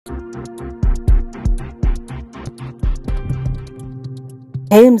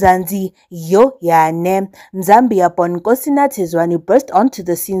Hey Mzansi, yo yane. Mzambiya-born Nkosinathi Zwane burst onto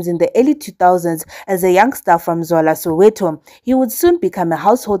the scenes in the early 2000s as a young star from Zola, Soweto. He would soon become a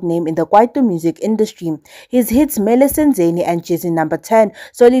household name in the Kwaito music industry. His hits Mele Senzeni and Jizzy Number 10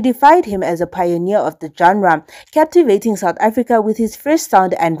 solidified him as a pioneer of the genre, captivating South Africa with his fresh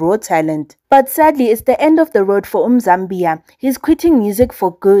sound and raw talent. But sadly, it's the end of the road for Mzambiya. He's quitting music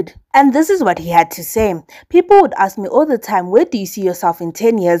for good. And this is what he had to say. People would ask me all the time, where do you see yourself in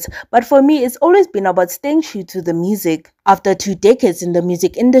 10 years? But for me, it's always been about staying true to the music. After 2 decades in the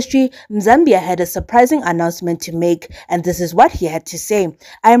music industry, Mzambiya had a surprising announcement to make, and this is what he had to say.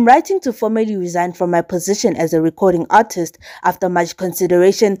 I am writing to formally resign from my position as a recording artist. After much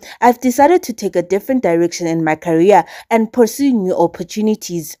consideration, I've decided to take a different direction in my career and pursue new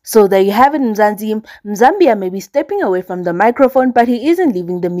opportunities. So there you have it, Mzansi. Mzambiya may be stepping away from the microphone, but he isn't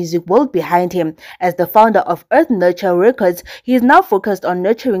leaving the music world behind him. As the founder of Earth Nurture Records, he is now focused on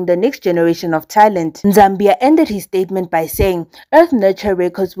nurturing the next generation of talent. Mzambiya ended his statement by saying, Earth Nurture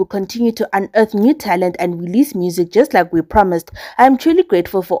Records will continue to unearth new talent and release music just like we promised. I am truly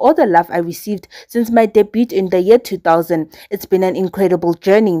grateful for all the love I received since my debut in the year 2000. It's been an incredible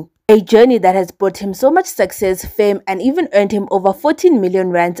journey. A journey that has brought him so much success, fame, and even earned him over 14 million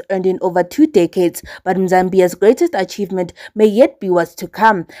rands earned in over 2 decades. But Mzambiya's greatest achievement may yet be what's to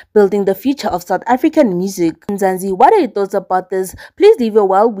come, building the future of South African music. Mzansi, what are your thoughts about this? Please leave your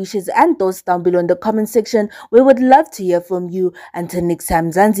well wishes and thoughts down below in the comment section. We would love to hear from you. Until next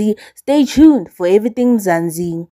time, Mzansi, stay tuned for everything Mzansi.